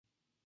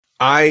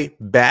I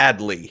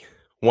badly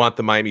want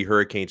the Miami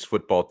Hurricanes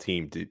football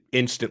team to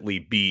instantly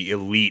be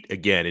elite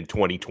again in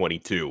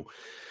 2022.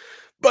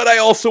 But I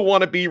also want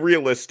to be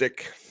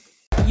realistic.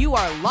 You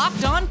are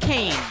Locked On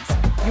Canes,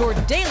 your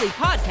daily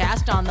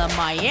podcast on the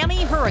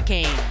Miami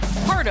Hurricanes,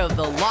 part of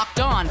the Locked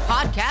On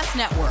Podcast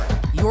Network,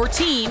 your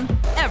team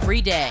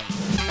every day.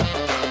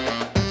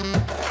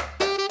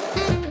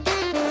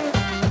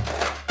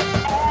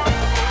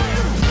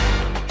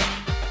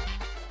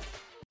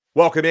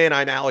 Welcome in.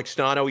 I'm Alex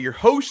Donno, your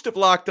host of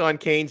Locked On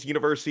Canes,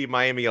 University of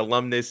Miami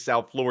alumnus,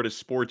 South Florida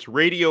sports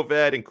radio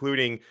vet,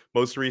 including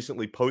most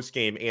recently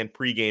postgame and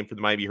pregame for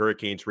the Miami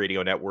Hurricanes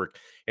radio network.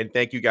 And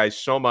thank you guys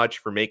so much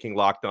for making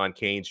Locked On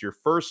Canes your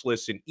first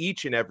listen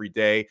each and every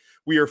day.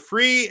 We are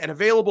free and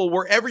available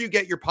wherever you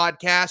get your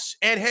podcasts.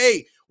 And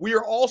hey, we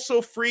are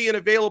also free and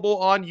available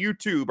on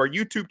YouTube. Our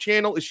YouTube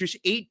channel is just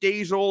 8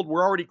 days old.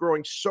 We're already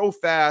growing so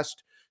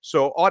fast.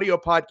 So audio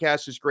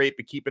podcast is great,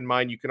 but keep in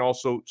mind you can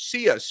also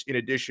see us in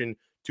addition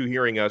to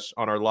hearing us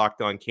on our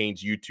Locked On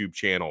Canes YouTube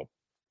channel.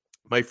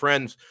 My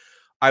friends,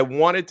 I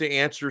wanted to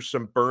answer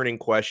some burning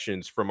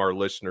questions from our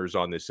listeners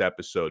on this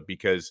episode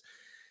because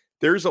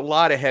there's a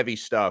lot of heavy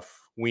stuff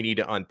we need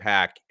to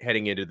unpack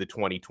heading into the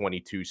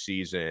 2022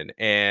 season.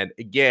 And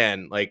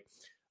again,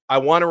 I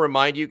want to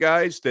remind you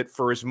guys that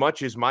for as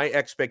much as my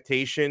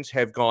expectations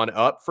have gone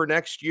up for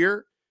next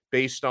year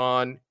based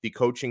on the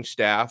coaching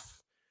staff,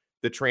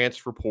 the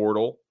transfer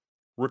portal,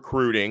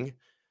 recruiting,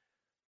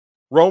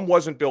 Rome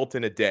wasn't built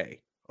in a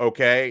day,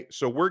 okay?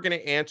 So we're going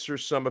to answer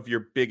some of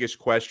your biggest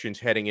questions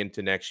heading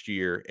into next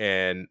year,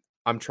 and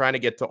I'm trying to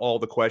get to all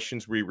the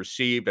questions we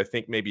received. I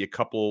think maybe a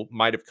couple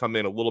might have come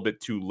in a little bit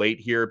too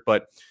late here,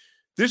 but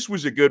this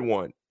was a good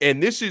one.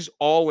 And this is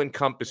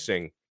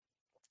all-encompassing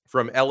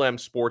from LM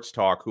Sports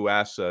Talk, who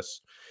asks us,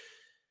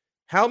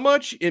 how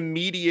much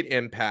immediate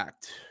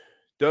impact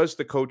does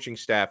the coaching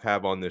staff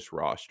have on this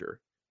roster?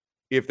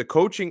 If the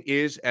coaching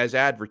is as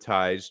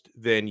advertised,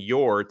 then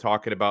you're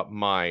talking about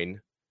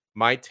mine.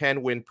 My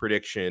 10-win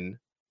prediction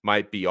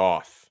might be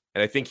off.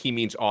 And I think he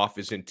means off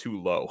isn't too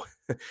low.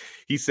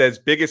 He says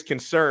biggest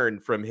concern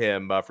from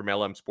him, from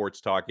LM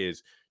Sports Talk,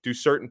 is do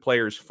certain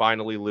players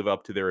finally live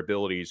up to their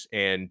abilities?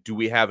 And do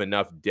we have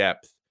enough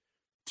depth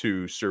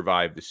to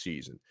survive the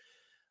season?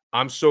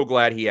 I'm so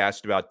glad he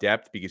asked about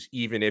depth because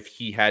even if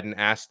he hadn't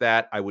asked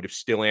that, I would have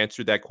still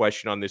answered that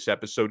question on this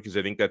episode because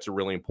I think that's a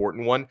really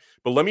important one.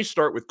 But let me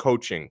start with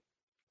coaching.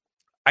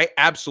 I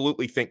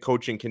absolutely think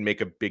coaching can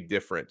make a big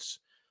difference.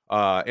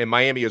 And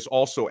Miami has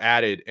also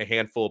added a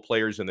handful of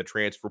players in the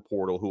transfer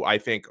portal who I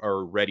think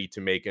are ready to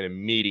make an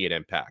immediate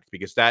impact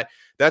because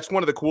that's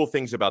one of the cool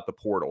things about the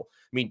portal.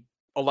 I mean,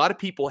 a lot of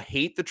people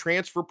hate the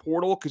transfer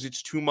portal because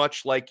it's too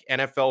much like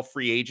NFL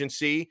free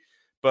agency,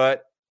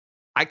 but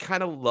I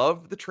kind of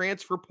love the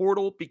transfer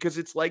portal because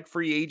it's like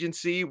free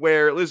agency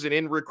where, listen,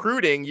 in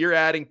recruiting, you're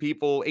adding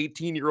people,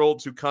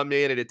 18-year-olds who come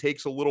in and it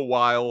takes a little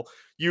while.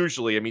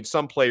 Usually, I mean,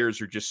 some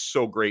players are just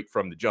so great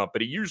from the jump,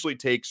 but it usually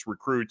takes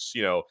recruits,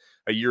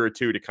 a year or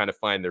two to kind of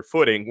find their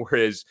footing.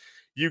 Whereas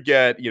you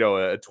get,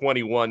 a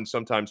 21,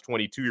 sometimes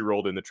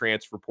 22-year-old in the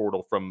transfer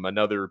portal from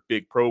another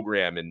big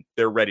program and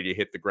they're ready to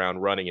hit the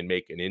ground running and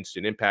make an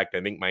instant impact. I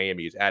think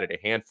Miami has added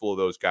a handful of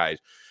those guys.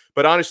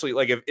 But honestly,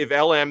 if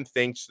LM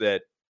thinks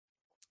that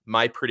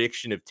my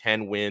prediction of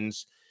 10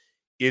 wins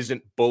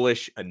isn't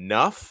bullish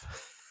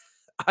enough,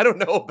 I don't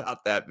know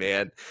about that,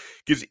 man.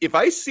 Because if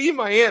I see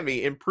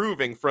Miami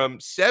improving from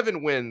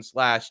 7 wins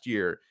last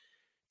year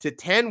to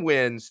 10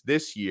 wins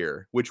this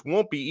year, which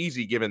won't be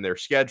easy given their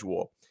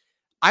schedule,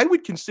 I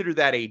would consider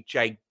that a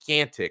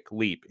gigantic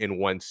leap in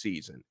one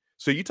season.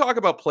 So you talk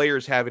about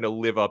players having to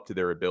live up to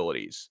their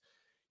abilities.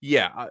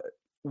 Yeah,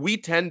 we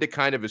tend to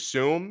kind of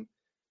assume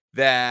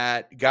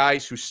that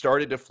guys who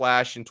started to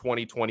flash in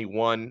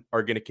 2021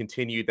 are going to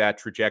continue that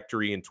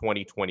trajectory in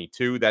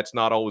 2022. That's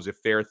not always a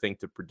fair thing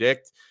to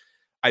predict.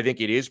 I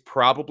think it is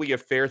probably a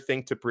fair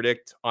thing to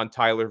predict on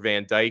Tyler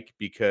Van Dyke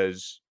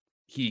because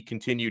he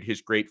continued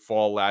his great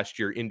fall last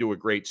year into a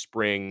great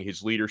spring.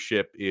 His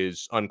leadership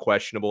is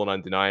unquestionable and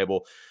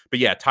undeniable. But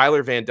yeah,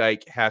 Tyler Van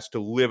Dyke has to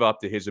live up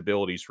to his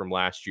abilities from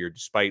last year,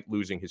 despite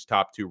losing his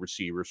top 2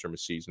 receivers from a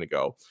season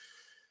ago.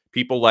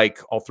 People like,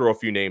 I'll throw a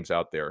few names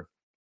out there.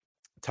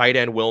 Tight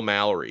end Will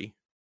Mallory,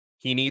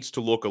 he needs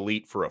to look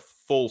elite for a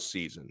full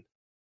season,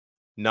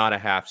 not a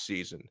half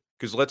season.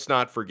 Because let's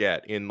not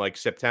forget, in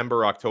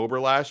September, October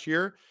last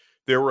year,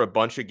 there were a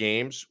bunch of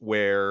games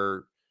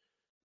where,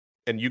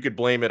 and you could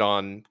blame it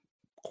on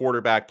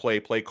quarterback play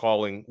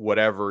calling,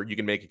 whatever, you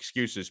can make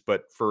excuses,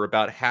 but for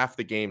about half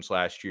the games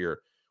last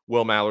year,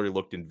 Will Mallory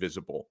looked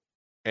invisible.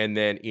 And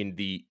then in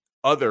the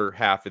other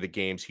half of the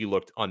games, he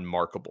looked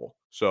unmarkable.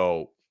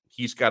 So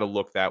he's got to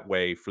look that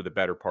way for the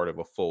better part of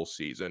a full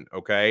season,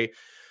 okay?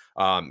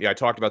 I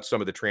talked about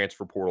some of the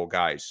transfer portal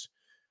guys.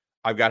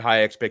 I've got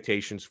high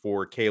expectations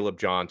for Caleb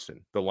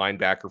Johnson, the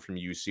linebacker from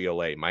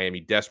UCLA. Miami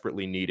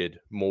desperately needed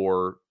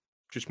more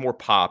just more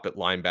pop at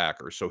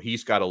linebacker. So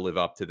he's got to live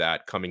up to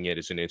that coming in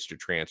as an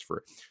instant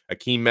transfer.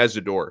 Akeem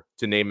Mesidor,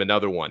 to name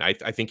another one. I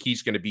think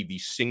he's going to be the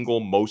single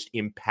most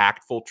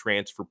impactful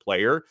transfer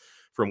player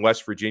from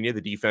West Virginia,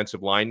 the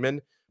defensive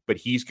lineman, but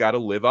he's got to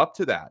live up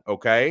to that.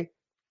 Okay.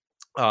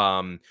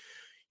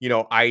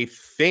 I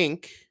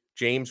think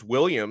James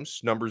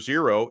Williams, number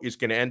 0, is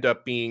going to end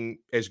up being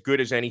as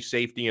good as any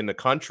safety in the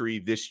country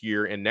this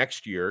year and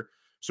next year.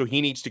 So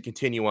he needs to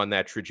continue on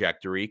that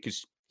trajectory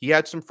because he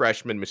had some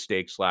freshman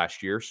mistakes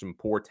last year, some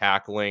poor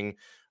tackling,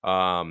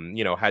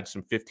 had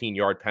some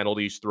 15-yard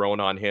penalties thrown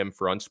on him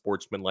for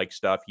unsportsmanlike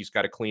stuff. He's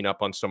got to clean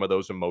up on some of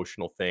those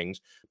emotional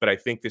things. But I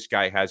think this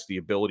guy has the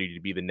ability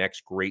to be the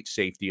next great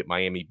safety at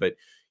Miami, but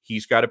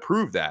he's got to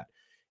prove that.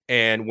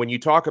 And when you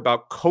talk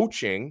about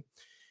coaching,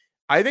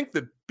 I think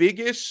the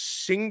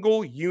biggest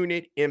single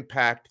unit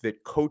impact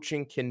that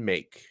coaching can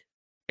make,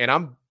 and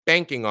I'm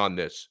banking on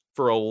this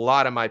for a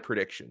lot of my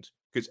predictions,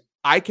 because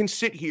I can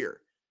sit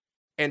here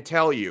and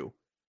tell you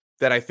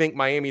that I think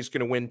Miami is going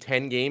to win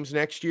 10 games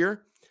next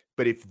year.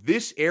 But if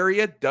this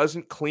area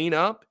doesn't clean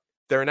up,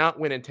 they're not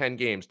winning 10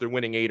 games. They're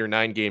winning 8 or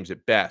 9 games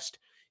at best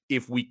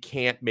if we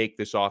can't make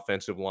this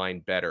offensive line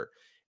better.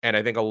 And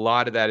I think a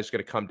lot of that is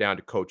going to come down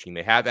to coaching.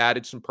 They have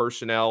added some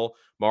personnel.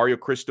 Mario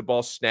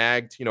Cristobal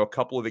snagged, a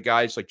couple of the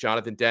guys like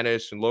Jonathan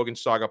Dennis and Logan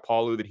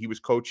Sagapalu that he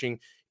was coaching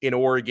in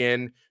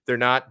Oregon. They're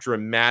not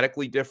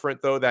dramatically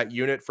different, though, that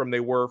unit from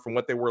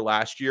what they were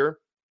last year.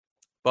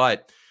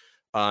 But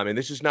and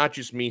this is not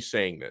just me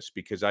saying this,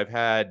 because I've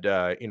had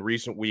in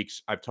recent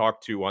weeks, I've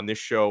talked to on this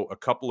show a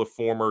couple of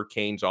former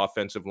Canes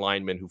offensive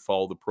linemen who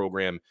follow the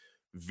program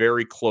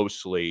very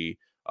closely,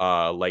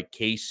 like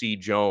Casey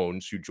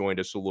Jones, who joined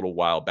us a little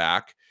while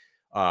back.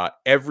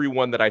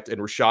 Everyone that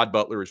and Rashad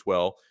Butler as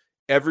well,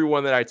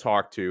 everyone that I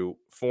talked to,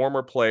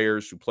 former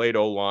players who played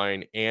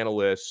O-line,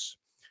 analysts,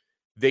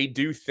 they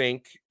do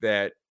think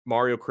that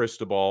Mario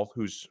Cristobal,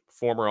 who's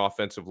former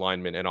offensive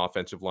lineman and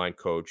offensive line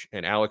coach,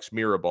 and Alex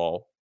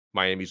Mirabal,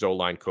 Miami's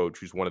O-line coach,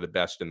 who's one of the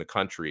best in the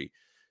country,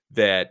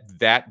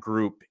 that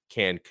group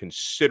can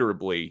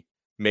considerably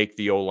make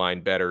the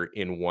O-line better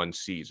in one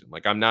season.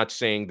 Like, I'm not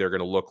saying they're going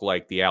to look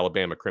like the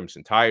Alabama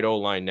Crimson Tide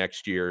O-line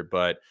next year,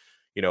 but,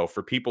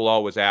 for people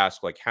always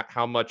ask, like,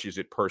 how much is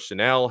it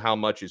personnel? How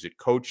much is it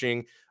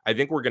coaching? I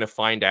think we're going to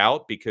find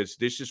out, because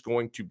this is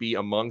going to be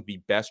among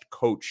the best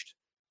coached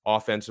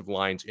offensive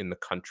lines in the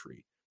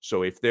country.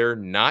 So if they're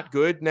not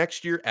good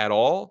next year at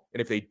all,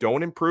 and if they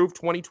don't improve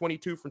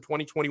 2022 from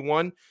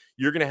 2021,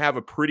 you're going to have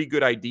a pretty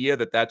good idea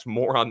that that's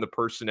more on the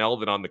personnel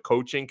than on the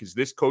coaching, because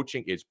this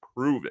coaching is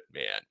proven,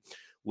 man.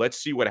 Let's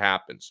see what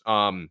happens.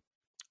 When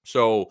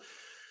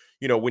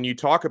you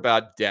talk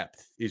about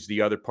depth is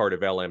the other part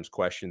of LM's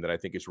question that I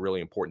think is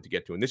really important to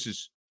get to. And this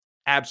is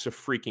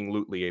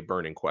abso-freaking-lutely a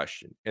burning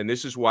question. And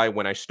this is why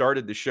when I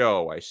started the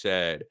show, I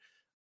said,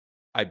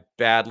 I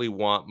badly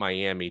want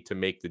Miami to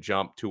make the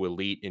jump to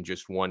elite in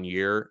just 1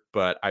 year,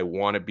 but I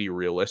want to be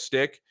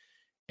realistic.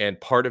 And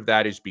part of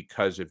that is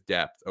because of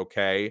depth,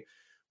 okay?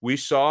 We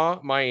saw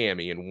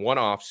Miami in one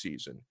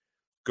offseason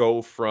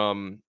go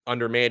from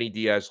under Manny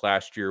Diaz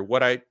last year,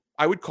 what I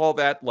would call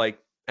that like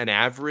an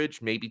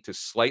average, maybe to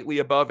slightly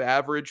above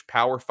average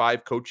Power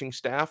 5 coaching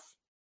staff,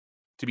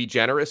 to be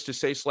generous to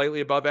say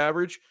slightly above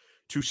average,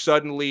 to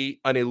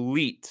suddenly an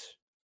elite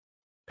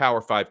Power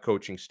 5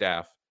 coaching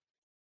staff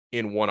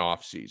in one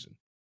off season,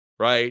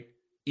 right?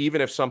 Even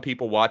if some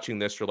people watching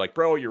this are like,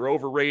 bro, you're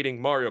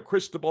overrating Mario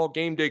Cristobal,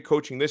 game day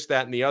coaching, this,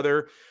 that, and the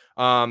other.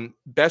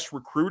 Best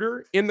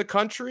recruiter in the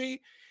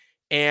country.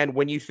 And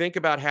when you think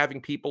about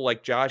having people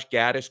like Josh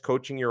Gaddis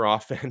coaching your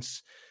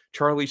offense,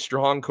 Charlie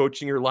Strong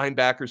coaching your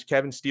linebackers,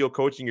 Kevin Steele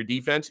coaching your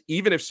defense,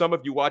 even if some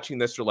of you watching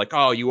this are like,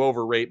 oh, you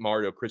overrate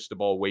Mario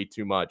Cristobal way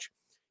too much.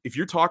 If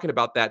you're talking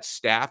about that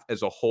staff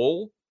as a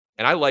whole,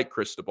 and I like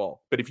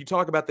Cristobal, but if you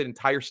talk about the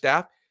entire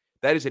staff,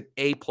 that is an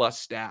A-plus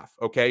staff,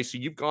 okay? So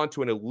you've gone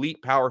to an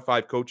elite Power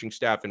 5 coaching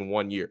staff in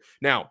 1 year.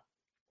 Now,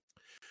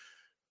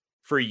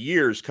 for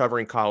years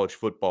covering college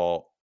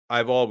football,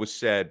 I've always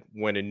said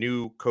when a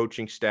new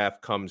coaching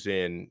staff comes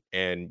in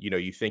and,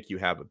 you think you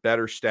have a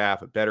better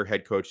staff, a better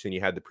head coach than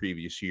you had the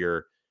previous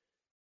year,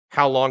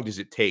 how long does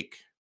it take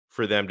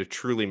for them to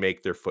truly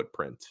make their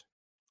footprint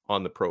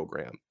on the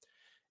program?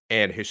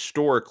 And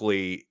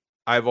historically,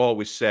 I've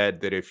always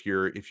said that if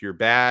you're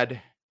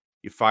bad,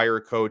 you fire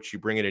a coach, you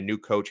bring in a new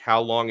coach,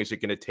 how long is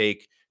it going to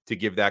take to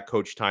give that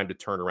coach time to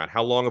turn around?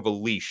 How long of a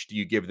leash do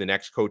you give the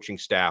next coaching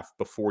staff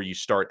before you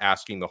start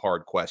asking the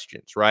hard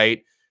questions,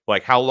 right?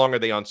 Like, how long are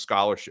they on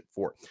scholarship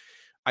for?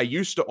 I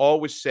used to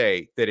always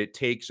say that it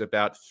takes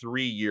about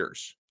 3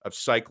 years of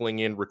cycling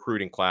in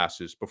recruiting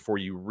classes before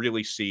you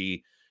really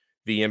see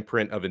the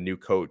imprint of a new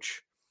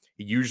coach.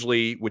 It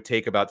usually would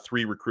take about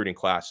 3 recruiting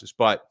classes,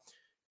 but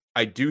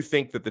I do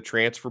think that the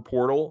transfer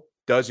portal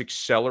does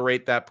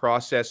accelerate that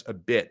process a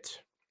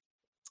bit,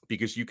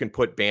 because you can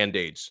put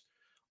Band-Aids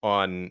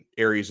on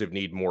areas of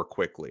need more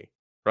quickly.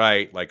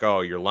 right? Like,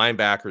 oh, your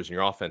linebackers and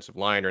your offensive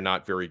line are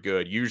not very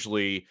good.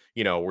 Usually,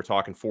 we're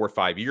talking 4 or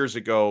 5 years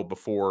ago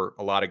before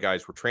a lot of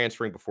guys were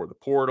transferring before the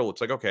portal.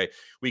 It's like, okay,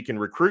 we can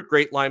recruit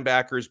great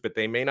linebackers, but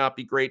they may not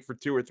be great for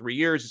 2 or 3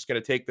 years. It's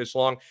going to take this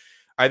long.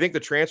 I think the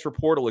transfer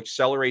portal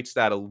accelerates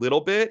that a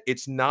little bit.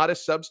 It's not a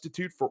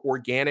substitute for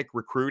organic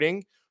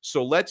recruiting.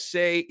 So let's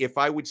say, if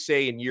I would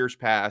say in years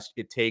past,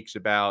 it takes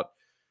about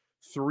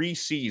 3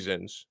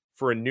 seasons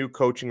for a new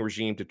coaching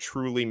regime to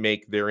truly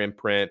make their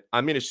imprint.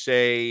 I'm going to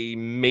say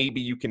maybe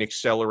you can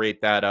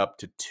accelerate that up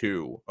to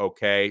 2.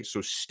 Okay.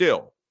 So,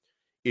 still,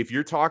 if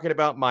you're talking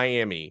about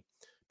Miami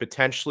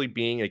potentially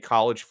being a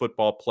college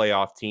football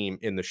playoff team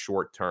in the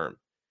short term,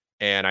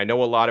 and I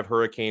know a lot of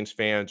Hurricanes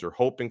fans are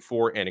hoping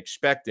for and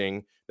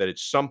expecting that at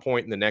some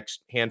point in the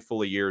next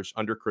handful of years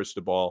under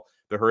Cristobal,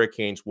 the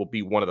Hurricanes will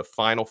be one of the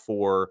Final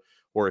Four,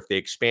 or if they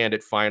expand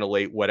it, Final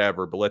Eight,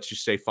 whatever. But let's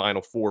just say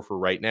Final Four for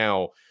right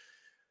now.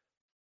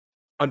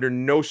 Under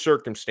no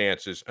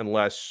circumstances,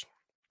 unless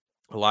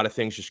a lot of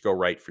things just go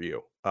right for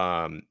you.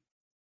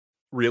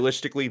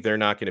 Realistically, they're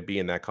not going to be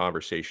in that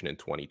conversation in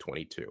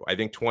 2022. I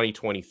think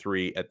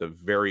 2023 at the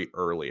very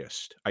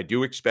earliest. I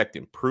do expect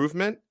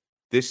improvement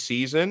this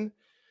season,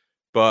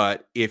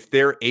 but if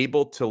they're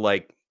able to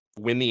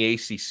win the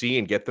ACC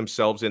and get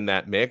themselves in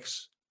that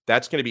mix,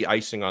 that's going to be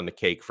icing on the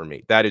cake for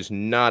me. That is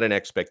not an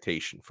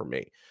expectation for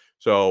me.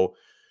 So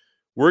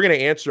we're going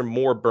to answer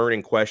more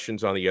burning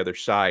questions on the other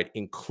side,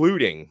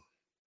 including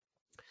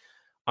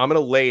I'm going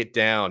to lay it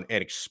down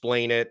and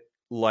explain it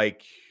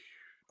like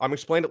I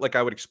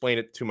would explain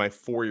it to my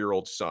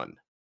 4-year-old son.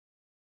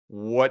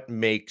 What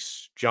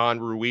makes John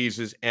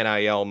Ruiz's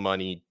NIL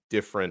money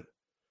different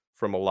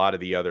from a lot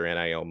of the other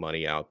NIL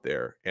money out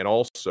there? And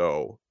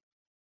also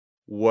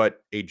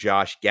what a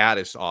Josh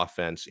Gaddis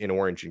offense in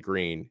orange and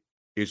green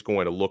is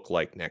going to look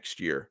like next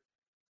year.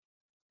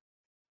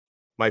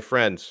 My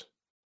friends,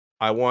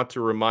 I want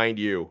to remind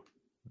you,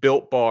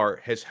 Built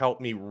Bar has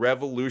helped me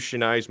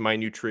revolutionize my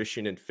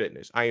nutrition and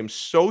fitness. I am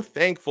so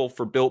thankful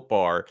for Built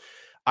Bar.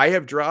 I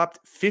have dropped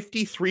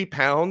 53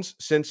 pounds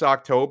since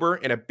October,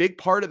 and a big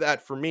part of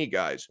that for me,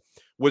 guys,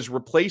 was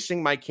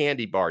replacing my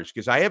candy bars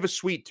because I have a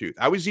sweet tooth.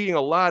 I was eating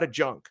a lot of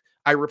junk.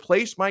 I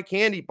replaced my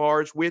candy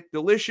bars with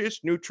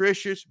delicious,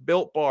 nutritious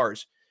Built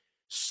Bars.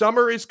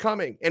 Summer is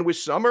coming, and with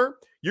summer,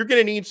 you're going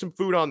to need some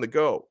food on the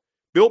go.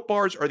 Built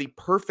Bars are the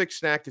perfect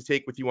snack to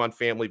take with you on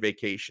family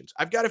vacations.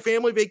 I've got a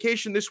family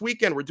vacation this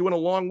weekend. We're doing a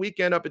long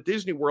weekend up at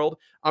Disney World.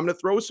 I'm going to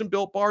throw some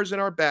Built Bars in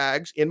our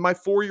bags in my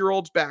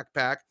 4-year-old's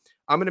backpack.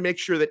 I'm going to make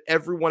sure that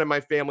everyone in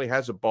my family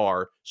has a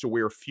bar so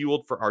we are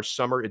fueled for our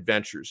summer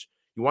adventures.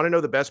 You want to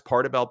know the best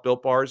part about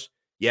Built Bars?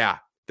 Yeah,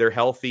 they're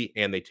healthy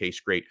and they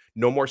taste great.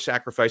 No more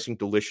sacrificing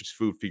delicious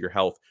food for your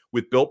health.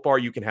 With Built Bar,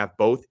 you can have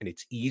both, and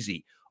it's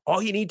easy.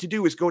 All you need to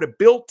do is go to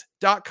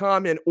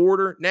built.com and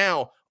order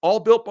now. All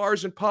Built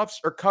Bars and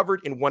Puffs are covered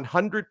in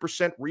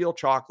 100% real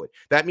chocolate.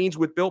 That means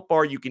with Built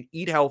Bar, you can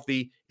eat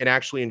healthy and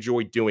actually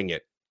enjoy doing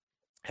it.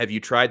 Have you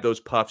tried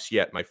those Puffs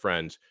yet, my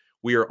friends?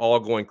 We are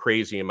all going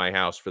crazy in my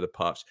house for the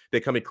Puffs.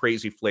 They come in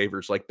crazy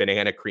flavors like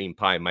banana cream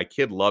pie. My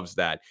kid loves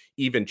that.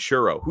 Even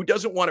churro. Who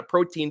doesn't want a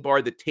protein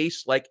bar that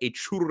tastes like a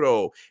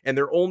churro? And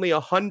they're only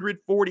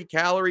 140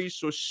 calories.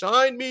 So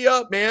sign me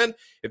up, man.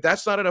 If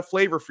that's not enough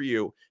flavor for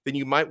you, then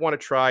you might want to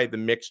try the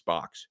mixed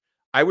box.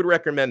 I would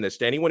recommend this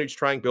to anyone who's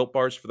trying Built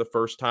Bars for the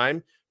first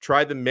time.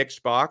 Try the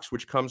mixed box,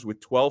 which comes with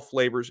 12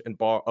 flavors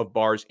of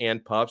bars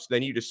and puffs.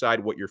 Then you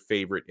decide what your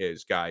favorite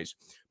is, guys.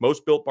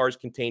 Most Built Bars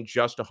contain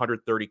just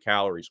 130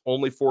 calories,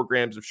 only 4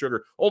 grams of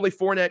sugar, only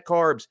 4 net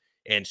carbs,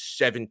 and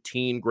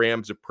 17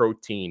 grams of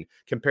protein.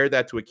 Compare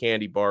that to a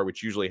candy bar,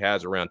 which usually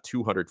has around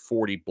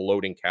 240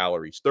 bloating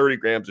calories, 30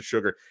 grams of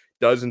sugar,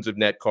 dozens of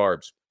net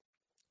carbs.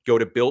 Go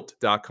to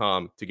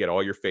built.com to get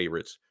all your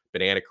favorites.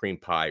 Banana cream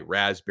pie,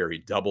 raspberry,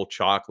 double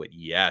chocolate,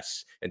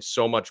 yes, and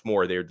so much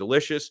more. They're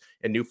delicious,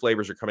 and new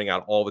flavors are coming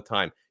out all the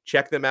time.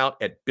 Check them out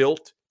at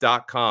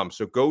built.com.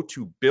 So go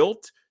to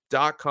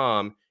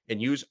built.com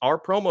and use our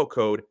promo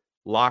code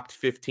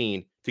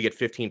LOCKED15 to get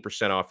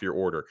 15% off your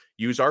order.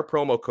 Use our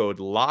promo code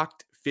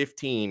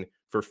LOCKED15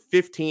 for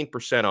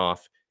 15%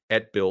 off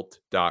at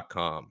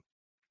built.com.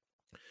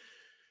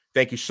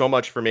 Thank you so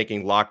much for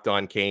making Locked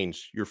On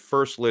Canes your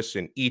first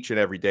listen each and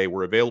every day.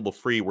 We're available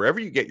free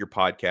wherever you get your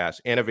podcasts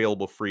and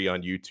available free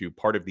on YouTube,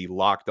 part of the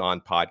Locked On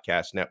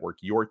Podcast Network,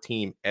 your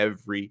team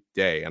every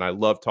day. And I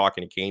love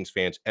talking to Canes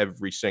fans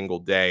every single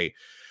day.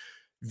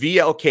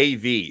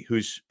 VLKV,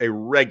 who's a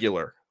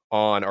regular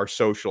on our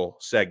social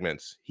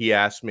segments, he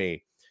asked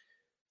me,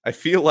 I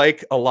feel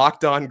like a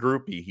Locked On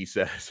groupie, he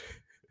says.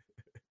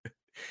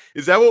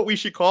 Is that what we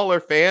should call our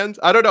fans?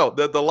 I don't know.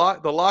 The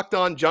Locked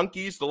On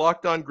junkies, the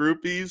Locked On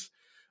groupies.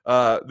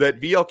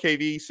 That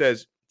VLKV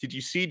says, did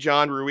you see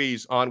John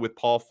Ruiz on with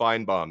Paul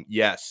Feinbaum?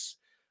 Yes.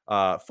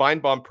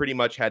 Feinbaum pretty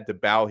much had to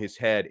bow his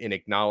head in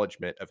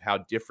acknowledgement of how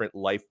different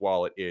Life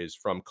Wallet is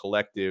from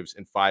collectives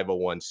and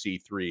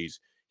 501c3s.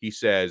 He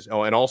says,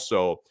 oh, and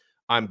also,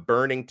 I'm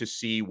burning to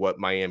see what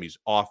Miami's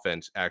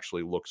offense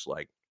actually looks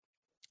like.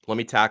 Let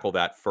me tackle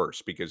that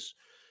first because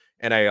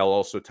NIL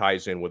also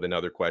ties in with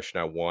another question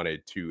I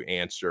wanted to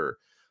answer.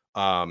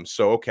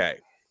 Okay,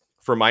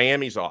 for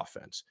Miami's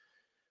offense,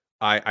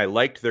 I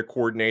liked their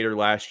coordinator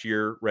last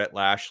year, Rhett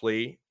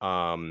Lashley,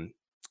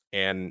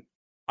 and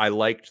I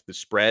liked the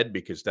spread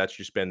because that's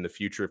just been the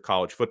future of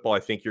college football. I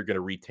think you're going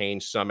to retain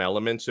some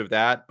elements of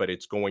that, but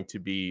it's going to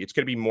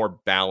be more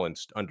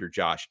balanced under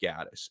Josh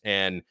Gaddis.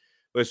 And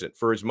listen,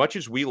 for as much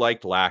as we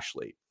liked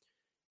Lashley,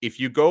 if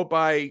you go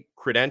by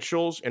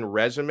credentials and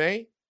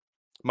resume,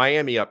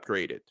 Miami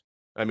upgraded.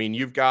 I mean,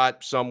 you've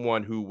got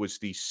someone who was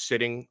the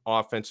sitting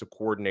offensive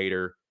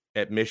coordinator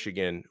at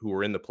Michigan who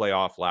were in the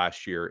playoff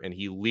last year, and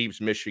he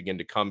leaves Michigan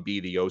to come be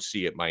the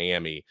OC at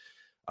Miami.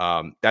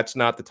 That's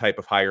not the type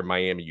of hire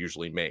Miami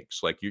usually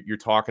makes. Like you're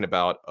talking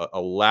about a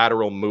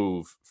lateral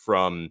move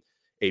from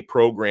a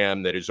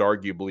program that is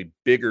arguably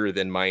bigger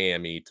than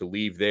Miami to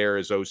leave there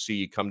as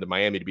OC, come to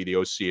Miami to be the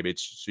OC.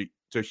 It's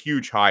a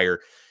huge hire,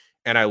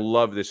 and I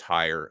love this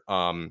hire.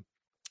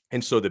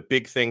 And so the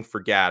big thing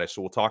for Gaddis,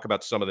 so we'll talk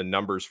about some of the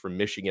numbers from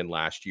Michigan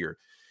last year.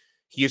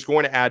 He is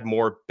going to add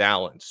more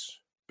balance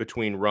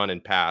between run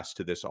and pass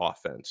to this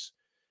offense.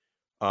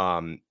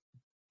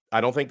 I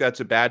don't think that's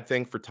a bad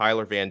thing for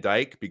Tyler Van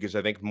Dyke because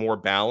I think more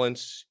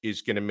balance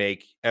is going to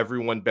make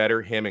everyone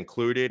better, him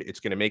included. It's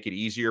going to make it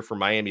easier for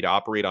Miami to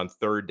operate on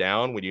third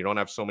down when you don't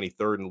have so many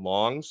third and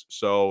longs.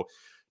 So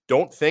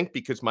don't think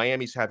because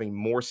Miami's having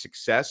more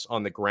success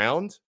on the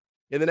ground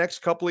in the next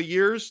couple of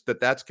years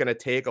that's going to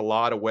take a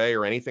lot away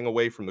or anything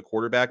away from the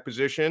quarterback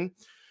position.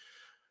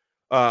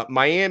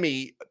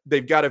 Miami,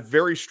 they've got a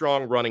very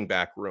strong running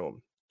back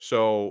room.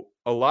 So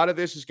a lot of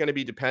this is going to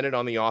be dependent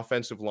on the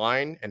offensive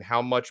line and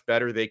how much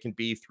better they can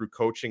be through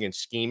coaching and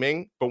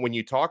scheming. But when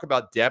you talk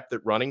about depth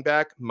at running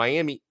back,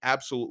 Miami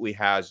absolutely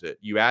has it.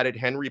 You added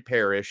Henry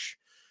Parrish,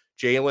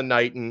 Jalen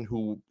Knighton,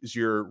 who is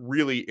your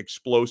really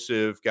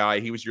explosive guy.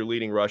 He was your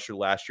leading rusher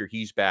last year.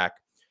 He's back.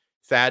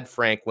 Thad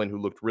Franklin, who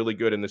looked really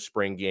good in the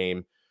spring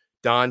game.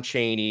 Don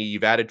Chaney.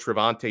 You've added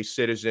Trevante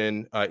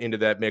Citizen into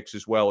that mix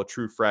as well, a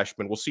true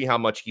freshman. We'll see how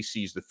much he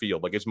sees the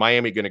field. Like, is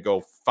Miami going to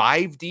go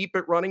 5 deep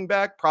at running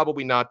back?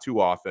 Probably not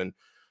too often.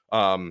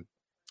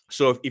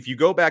 So if you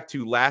go back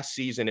to last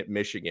season at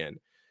Michigan,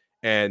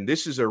 and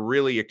this is a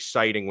really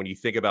exciting when you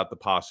think about the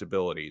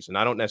possibilities. And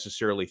I don't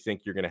necessarily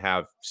think you're going to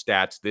have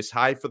stats this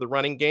high for the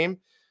running game,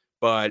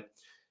 but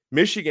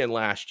Michigan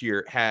last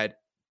year had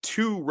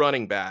 2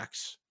 running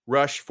backs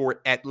rush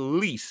for at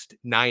least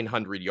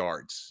 900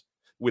 yards,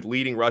 with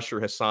leading rusher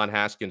Hassan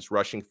Haskins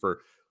rushing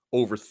for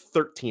over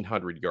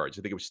 1,300 yards.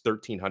 I think it was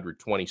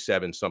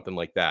 1,327, something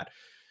like that.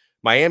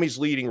 Miami's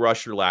leading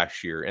rusher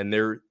last year, and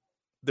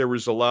there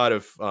was a lot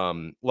of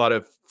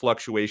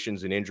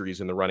fluctuations and injuries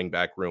in the running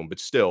back room, but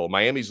still,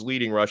 Miami's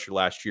leading rusher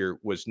last year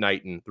was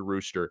Knighton, the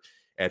Rooster,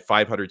 at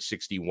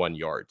 561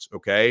 yards.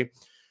 Okay.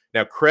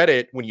 Now,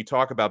 credit when you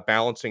talk about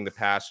balancing the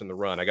pass and the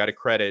run. I got to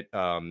credit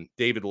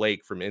David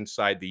Lake from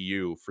Inside the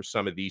U for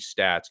some of these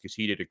stats because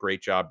he did a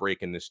great job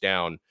breaking this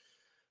down.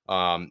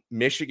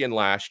 Michigan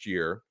last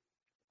year,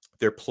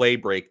 their play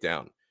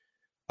breakdown,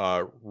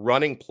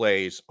 running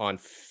plays on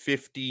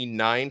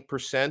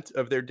 59%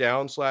 of their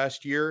downs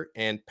last year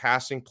and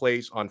passing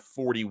plays on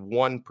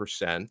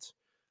 41%.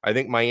 I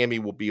think Miami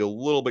will be a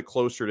little bit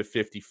closer to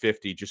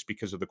 50-50 just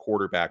because of the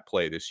quarterback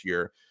play this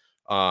year.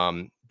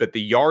 But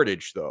the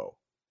yardage, though,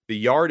 the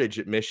yardage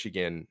at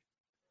Michigan,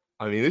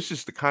 I mean, this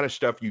is the kind of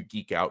stuff you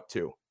geek out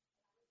to,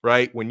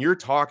 right? When you're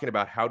talking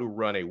about how to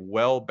run a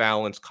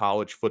well-balanced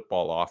college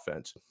football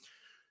offense,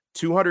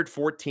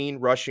 214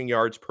 rushing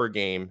yards per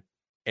game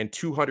and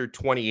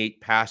 228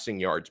 passing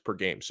yards per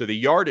game. So the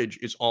yardage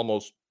is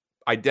almost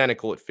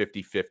identical at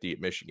 50-50 at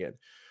Michigan.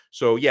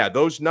 So yeah,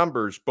 those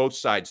numbers, both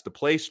sides, the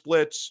play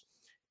splits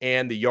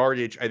and the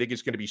yardage, I think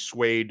is going to be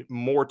swayed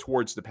more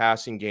towards the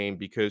passing game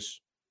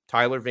because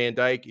Tyler Van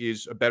Dyke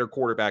is a better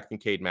quarterback than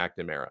Cade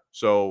McNamara.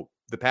 So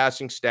the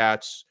passing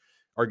stats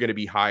are going to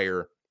be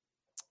higher.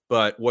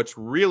 But what's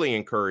really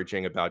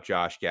encouraging about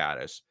Josh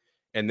Gaddis,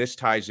 and this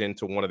ties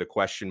into one of the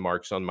question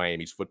marks on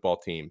Miami's football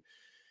team,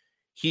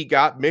 he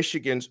got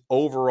Michigan's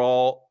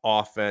overall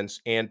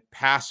offense and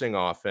passing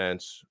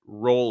offense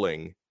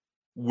rolling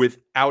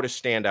without a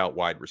standout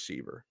wide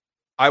receiver.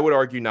 I would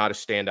argue not a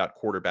standout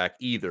quarterback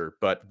either,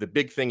 but the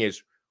big thing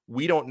is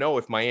we don't know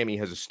if Miami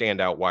has a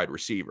standout wide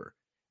receiver.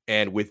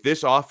 And with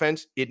this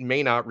offense, it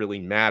may not really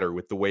matter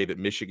with the way that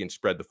Michigan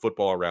spread the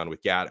football around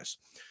with Gaddis.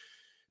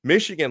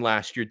 Michigan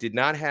last year did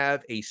not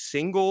have a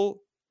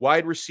single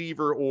wide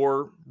receiver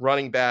or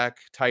running back,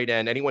 tight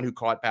end, anyone who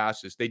caught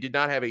passes. They did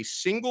not have a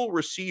single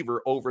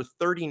receiver over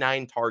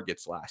 39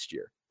 targets last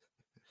year.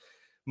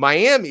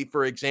 Miami,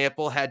 for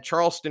example, had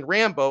Charleston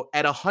Rambo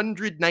at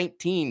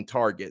 119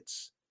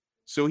 targets.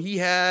 So he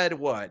had,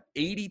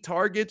 80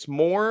 targets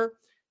more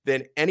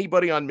than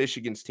anybody on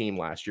Michigan's team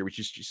last year, which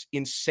is just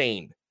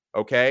insane.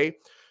 Okay.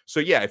 So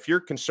yeah, if you're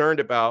concerned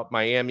about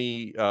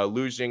Miami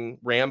losing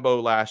Rambo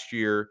last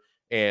year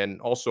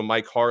and also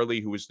Mike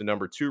Harley, who was the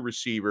number 2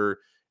 receiver,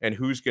 and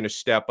who's going to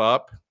step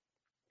up,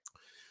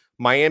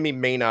 Miami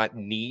may not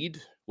need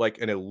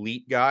like an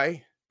elite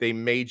guy they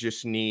may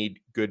just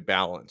need good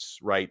balance,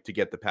 right, to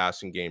get the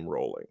passing game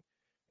rolling.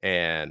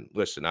 And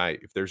listen,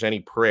 if there's any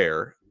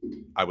prayer,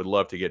 I would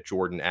love to get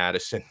Jordan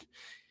Addison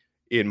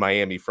in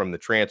Miami from the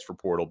transfer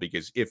portal,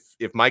 because if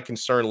my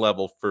concern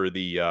level for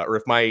the or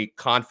if my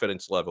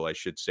confidence level, I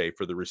should say,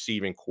 for the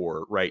receiving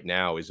core right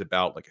now is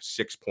about like a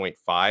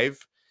 6.5,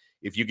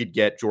 if you could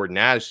get Jordan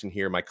Addison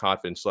here, my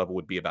confidence level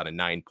would be about a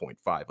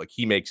 9.5. Like,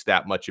 he makes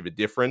that much of a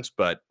difference.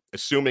 But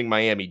assuming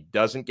Miami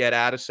doesn't get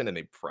Addison, and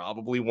they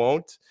probably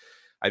won't,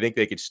 I think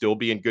they could still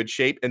be in good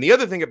shape. And the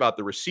other thing about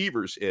the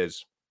receivers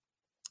is,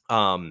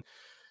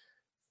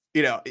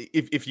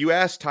 if you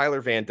ask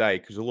Tyler Van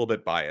Dyke, who's a little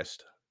bit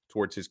biased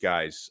towards his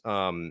guys,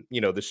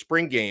 the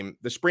spring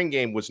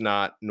game was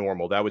not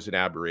normal. That was an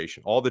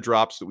aberration. All the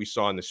drops that we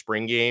saw in the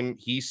spring game,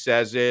 he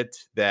says that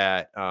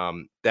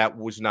that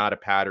was not a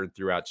pattern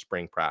throughout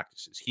spring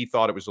practices. He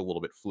thought it was a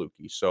little bit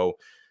fluky. So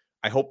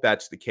I hope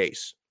that's the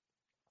case.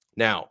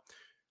 Now,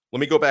 let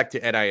me go back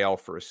to NIL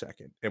for a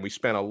second. And we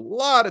spent a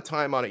lot of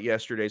time on it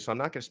yesterday, so I'm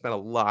not going to spend a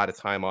lot of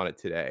time on it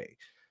today.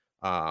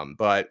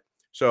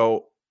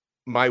 So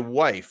my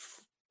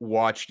wife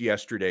watched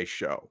yesterday's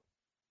show,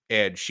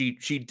 and she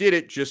did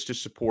it just to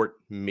support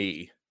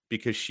me,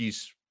 because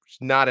she's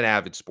not an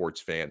avid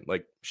sports fan.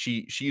 Like,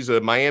 she's a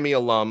Miami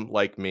alum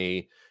like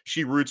me.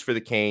 She roots for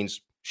the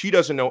Canes. She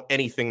doesn't know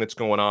anything that's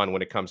going on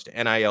when it comes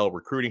to NIL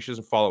recruiting. She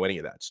doesn't follow any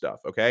of that stuff.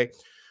 Okay.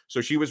 So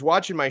she was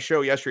watching my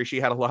show yesterday.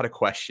 She had a lot of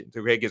questions.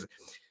 Okay. Because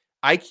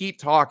I keep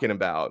talking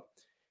about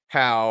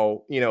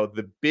how,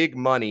 the big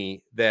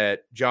money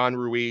that John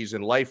Ruiz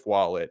and Life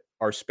Wallet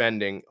are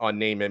spending on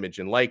name, image,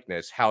 and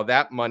likeness, how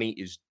that money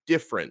is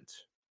different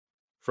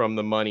from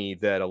the money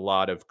that a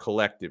lot of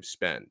collectives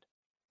spend.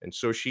 And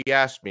so she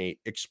asked me,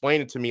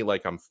 explain it to me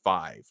like I'm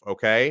 5.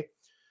 Okay.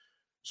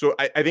 So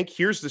I think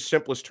here's the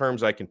simplest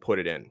terms I can put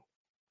it in.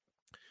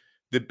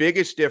 The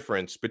biggest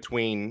difference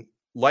between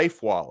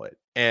Life Wallet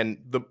and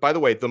by the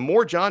way, the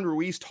more John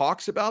Ruiz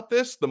talks about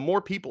this, the more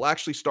people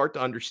actually start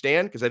to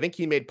understand, because I think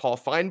he made Paul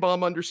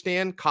Feinbaum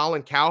understand.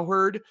 Colin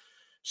Cowherd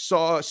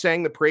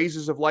sang the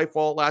praises of Life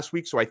Wallet last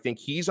week. So I think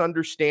he's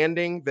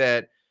understanding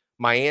that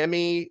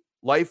Miami,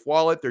 Life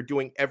Wallet, they're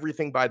doing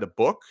everything by the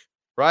book,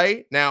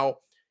 right? Now,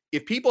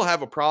 if people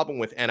have a problem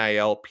with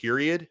NIL,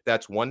 period,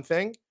 that's one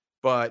thing,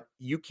 but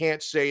you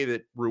can't say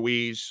that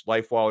Ruiz,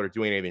 Life Wallet are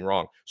doing anything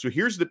wrong. So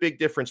here's the big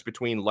difference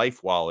between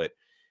Life Wallet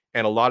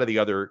and a lot of the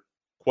other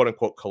quote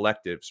unquote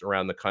collectives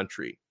around the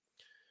country.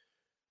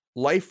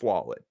 Life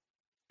Wallet,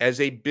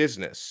 as a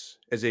business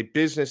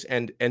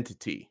and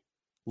entity,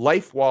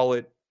 Life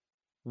Wallet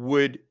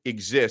would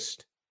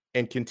exist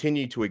and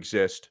continue to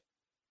exist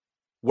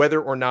whether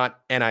or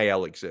not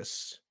NIL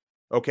exists.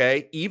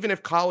 Okay. Even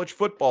if college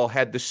football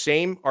had the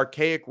same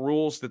archaic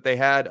rules that they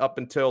had up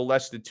until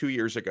less than 2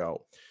 years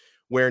ago,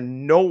 where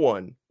no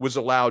one was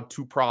allowed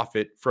to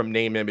profit from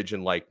name, image,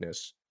 and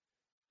likeness,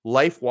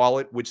 Life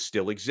Wallet would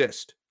still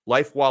exist.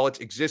 Life Wallet's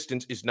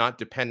existence is not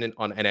dependent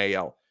on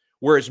NIL,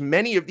 whereas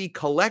many of the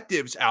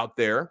collectives out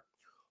there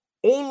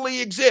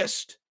only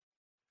exist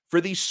for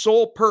the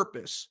sole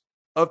purpose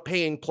of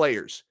paying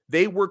players.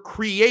 They were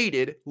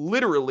created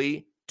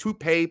literally to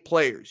pay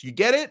players. You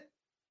get it?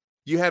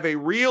 You have a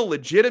real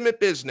legitimate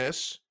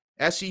business,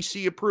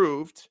 SEC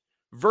approved,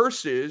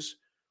 versus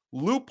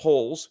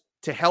loopholes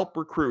to help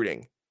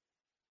recruiting.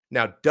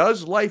 Now,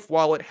 does Life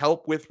Wallet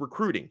help with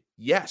recruiting?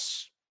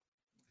 Yes.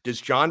 Does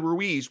John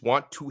Ruiz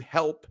want to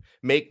help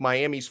make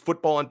Miami's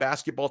football and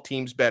basketball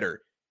teams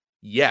better?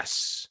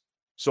 Yes.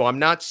 So I'm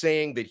not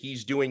saying that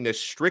he's doing this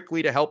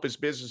strictly to help his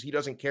business. He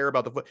doesn't care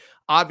about the foot.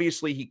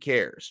 Obviously, he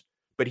cares,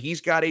 but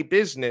he's got a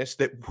business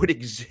that would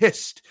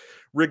exist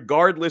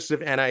regardless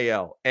of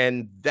NIL.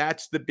 And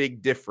that's the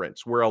big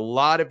difference, where a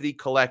lot of the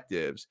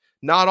collectives,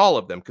 not all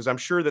of them, because I'm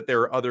sure that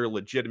there are other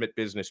legitimate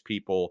business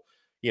people,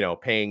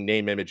 paying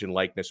name, image, and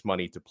likeness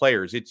money to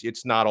players.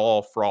 It's not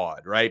all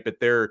fraud, right?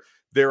 But there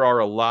are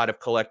a lot of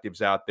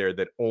collectives out there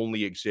that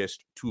only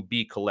exist to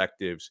be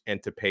collectives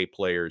and to pay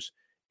players.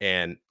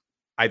 And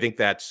I think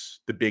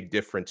that's the big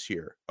difference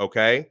here.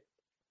 Okay.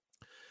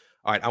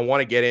 All right. I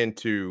want to get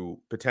into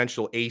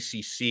potential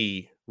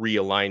ACC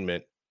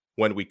realignment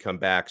when we come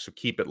back. So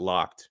keep it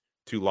locked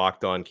to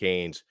Locked On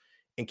Canes,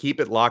 and keep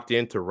it locked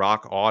into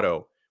Rock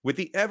Auto. With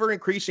the ever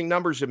increasing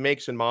numbers of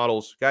makes and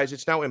models, guys,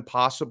 it's now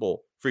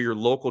impossible for your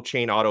local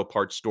chain auto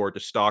parts store to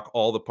stock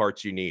all the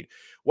parts you need.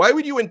 Why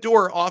would you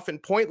endure often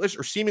pointless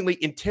or seemingly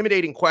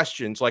intimidating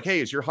questions like, hey,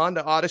 is your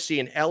Honda Odyssey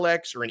an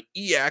LX or an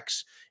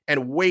EX?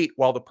 And wait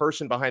while the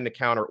person behind the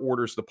counter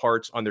orders the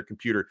parts on their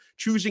computer,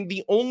 choosing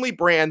the only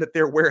brand that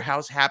their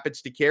warehouse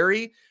happens to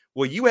carry?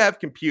 Well, you have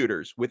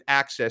computers with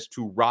access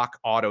to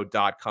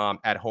rockauto.com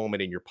at home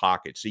and in your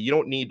pocket, so you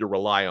don't need to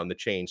rely on the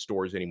chain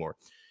stores anymore.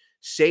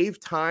 Save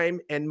time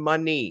and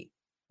money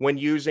when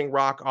using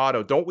Rock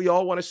Auto. Don't we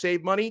all want to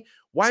save money?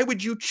 Why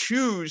would you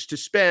choose to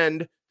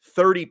spend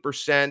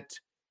 30%,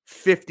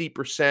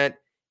 50%,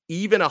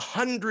 even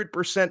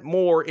 100%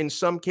 more in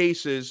some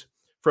cases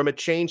from a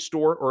chain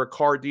store or a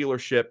car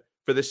dealership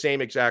for the same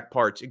exact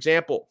parts?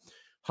 Example,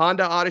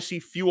 Honda Odyssey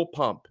fuel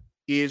pump,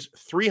 is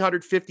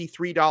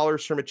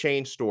 $353 from a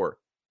chain store.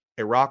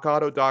 At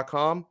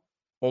rockauto.com,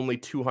 only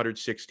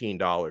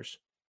 $216.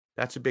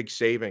 That's a big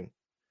saving.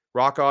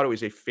 Rock Auto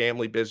is a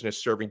family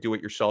business serving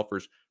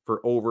do-it-yourselfers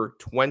for over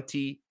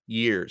 20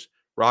 years.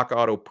 Rock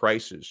Auto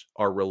prices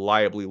are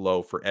reliably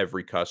low for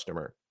every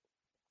customer.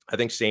 I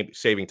think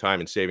saving time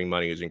and saving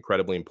money is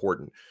incredibly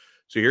important.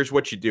 So here's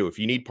what you do. If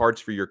you need parts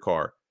for your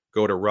car,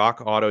 go to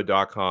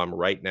rockauto.com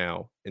right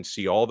now and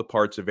see all the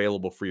parts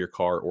available for your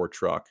car or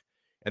truck.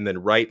 And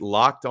then write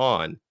Locked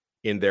On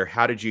in their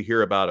How Did You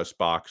Hear About Us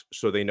box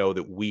so they know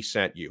that we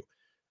sent you.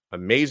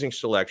 Amazing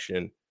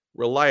selection,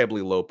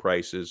 reliably low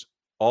prices,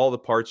 all the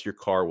parts your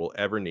car will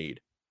ever need.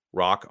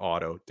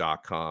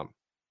 rockauto.com.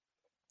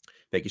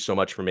 Thank you so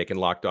much for making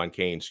Locked On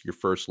Canes your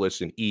first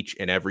listen each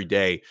and every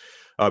day.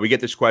 We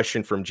get this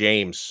question from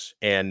James,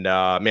 and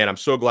man, I'm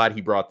so glad he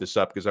brought this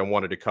up because I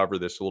wanted to cover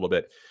this a little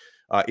bit.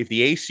 If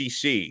the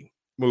ACC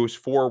moves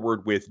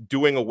forward with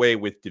doing away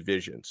with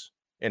divisions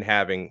and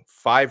having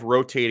 5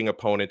 rotating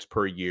opponents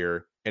per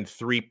year and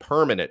 3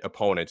 permanent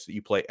opponents that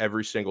you play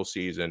every single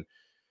season,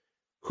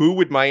 who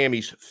would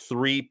Miami's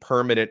 3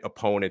 permanent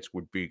opponents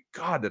would be?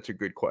 God, that's a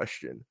good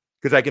question.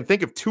 Because I can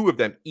think of 2 of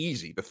them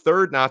easy. The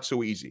third, not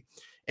so easy.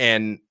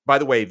 And by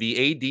the way,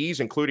 the ADs,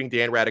 including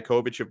Dan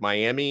Radakovich of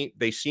Miami,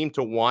 they seem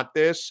to want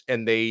this,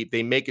 and they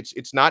make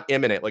it's not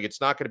imminent. Like, it's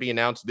not going to be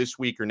announced this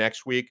week or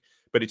next week,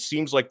 but it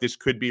seems like this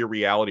could be a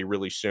reality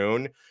really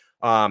soon.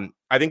 I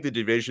think the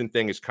division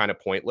thing is kind of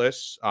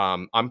pointless.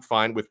 I'm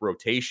fine with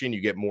rotation.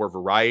 You get more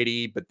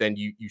variety, but then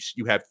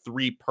you have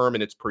 3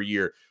 permanents per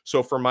year.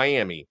 So for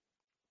Miami,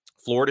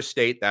 Florida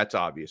State, that's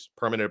obvious.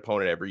 Permanent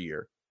opponent every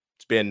year.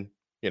 It's been,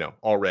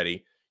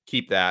 already.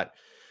 Keep that.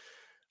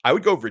 I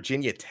would go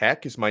Virginia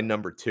Tech as my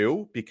number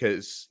 2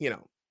 because,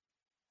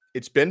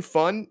 it's been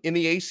fun in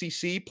the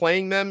ACC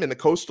playing them in the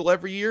Coastal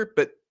every year,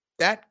 but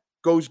that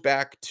goes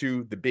back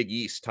to the Big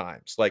East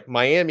times. Like,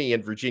 Miami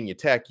and Virginia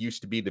Tech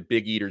used to be the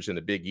big eaters in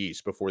the Big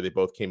East before they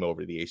both came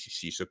over to the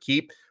ACC. So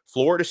keep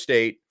Florida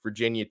State,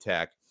 Virginia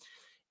Tech.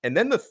 And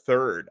then the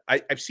third,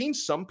 I've seen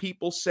some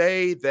people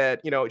say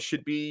that, it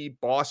should be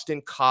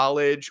Boston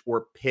College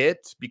or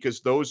Pitt because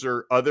those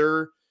are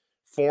other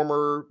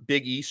former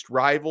Big East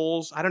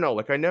rivals. I don't know.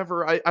 Like, I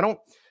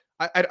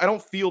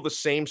don't feel the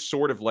same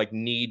sort of like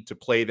need to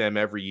play them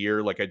every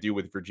year like I do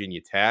with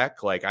Virginia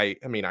Tech. Like, I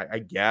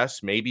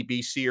guess maybe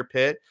BC or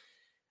Pitt.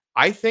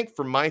 I think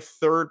for my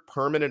third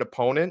permanent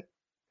opponent,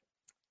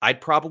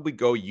 I'd probably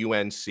go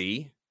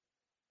UNC.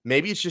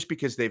 Maybe it's just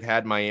because they've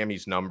had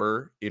Miami's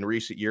number in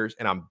recent years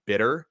and I'm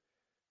bitter,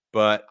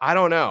 but I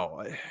don't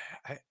know.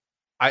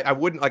 I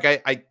wouldn't like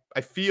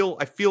I feel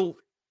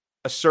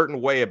a certain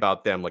way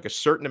about them, like a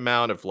certain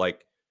amount of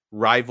like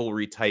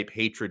rivalry type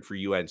hatred for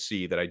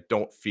UNC that I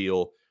don't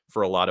feel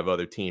for a lot of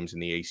other teams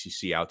in the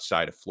ACC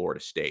outside of Florida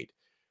State.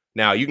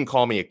 Now, you can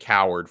call me a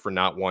coward for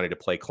not wanting to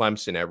play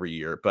Clemson every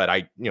year, but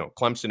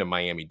Clemson and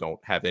Miami don't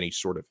have any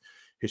sort of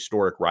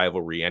historic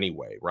rivalry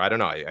anyway, right? I don't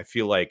know. I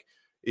feel like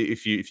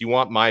if you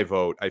want my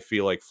vote, I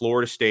feel like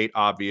Florida State,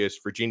 obvious,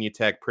 Virginia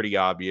Tech, pretty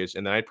obvious,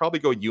 and then I'd probably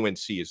go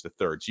UNC as the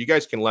third. So you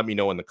guys can let me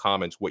know in the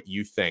comments what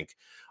you think.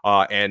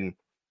 And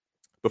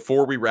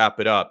before we wrap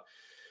it up,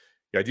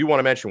 I do want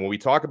to mention when we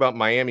talk about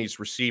Miami's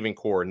receiving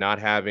core not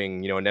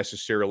having,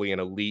 necessarily an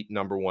elite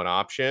number 1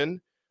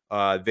 option,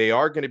 they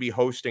are going to be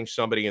hosting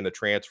somebody in the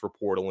transfer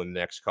portal in the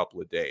next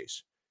couple of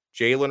days.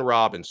 Jalen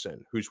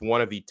Robinson, who's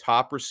one of the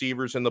top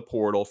receivers in the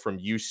portal from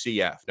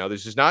UCF. Now,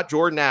 this is not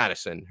Jordan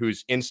Addison,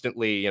 who's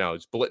instantly,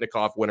 is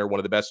Biletnikoff winner, one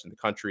of the best in the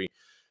country.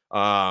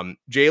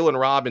 Jalen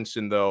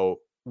Robinson, though,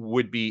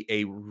 would be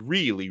a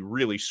really,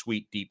 really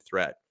sweet deep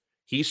threat.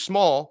 He's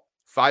small,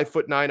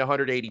 5'9",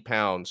 180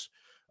 pounds.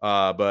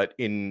 But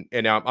I'm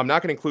not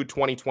going to include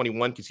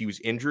 2021 because he was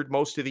injured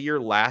most of the year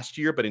last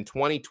year. But in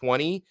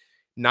 2020,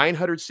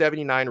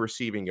 979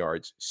 receiving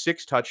yards,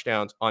 6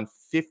 touchdowns on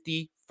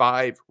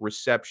 55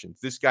 receptions.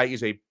 This guy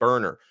is a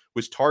burner.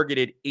 Was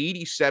targeted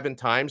 87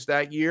 times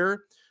that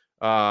year.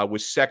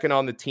 Was second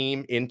on the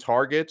team in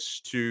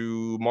targets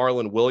to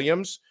Marlon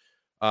Williams.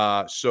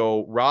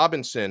 So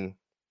Robinson,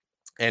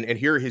 and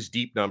here are his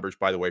deep numbers,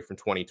 by the way, from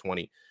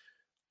 2020.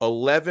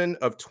 11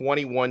 of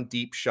 21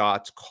 deep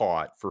shots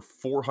caught for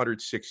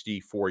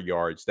 464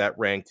 yards. That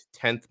ranked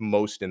 10th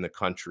most in the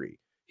country.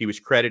 He was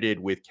credited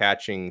with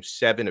catching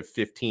 7 of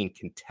 15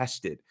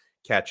 contested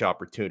catch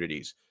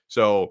opportunities.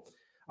 So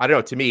I don't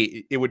know. To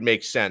me, it would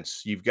make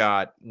sense. You've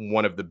got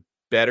one of the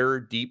better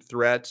deep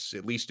threats,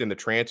 at least in the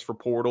transfer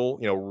portal,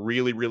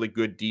 really, really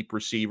good deep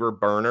receiver,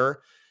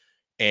 burner,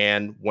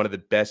 and one of the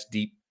best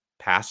deep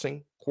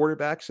passing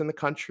quarterbacks in the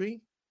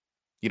country.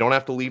 You don't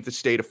have to leave the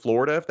state of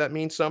Florida if that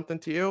means something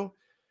to you.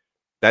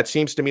 That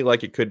seems to me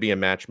like it could be a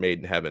match made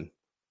in heaven.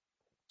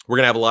 We're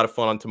going to have a lot of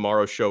fun on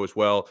tomorrow's show as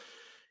well.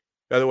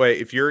 By the way,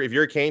 if you're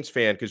a Canes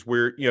fan, because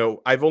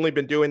I've only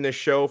been doing this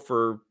show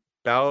for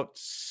about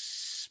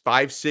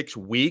 5-6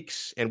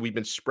 weeks, and we've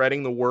been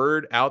spreading the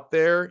word out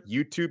there.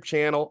 YouTube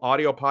channel,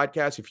 audio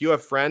podcast. If you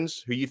have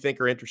friends who you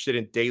think are interested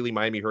in daily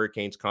Miami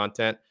Hurricanes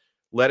content,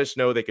 let us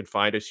know. They can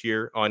find us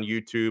here on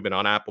YouTube and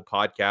on Apple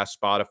Podcasts,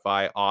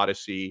 Spotify,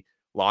 Odyssey,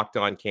 Locked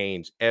On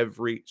Canes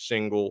every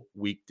single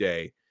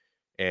weekday.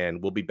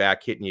 And we'll be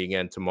back hitting you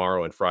again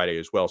tomorrow and Friday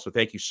as well. So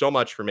thank you so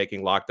much for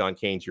making Locked On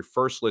Canes your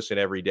first listen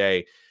every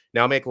day.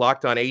 Now make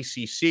Locked On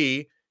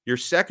ACC your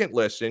second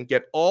listen.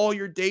 Get all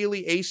your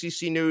daily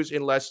ACC news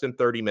in less than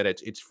 30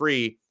 minutes. It's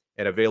free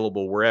and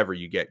available wherever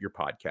you get your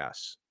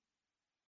podcasts.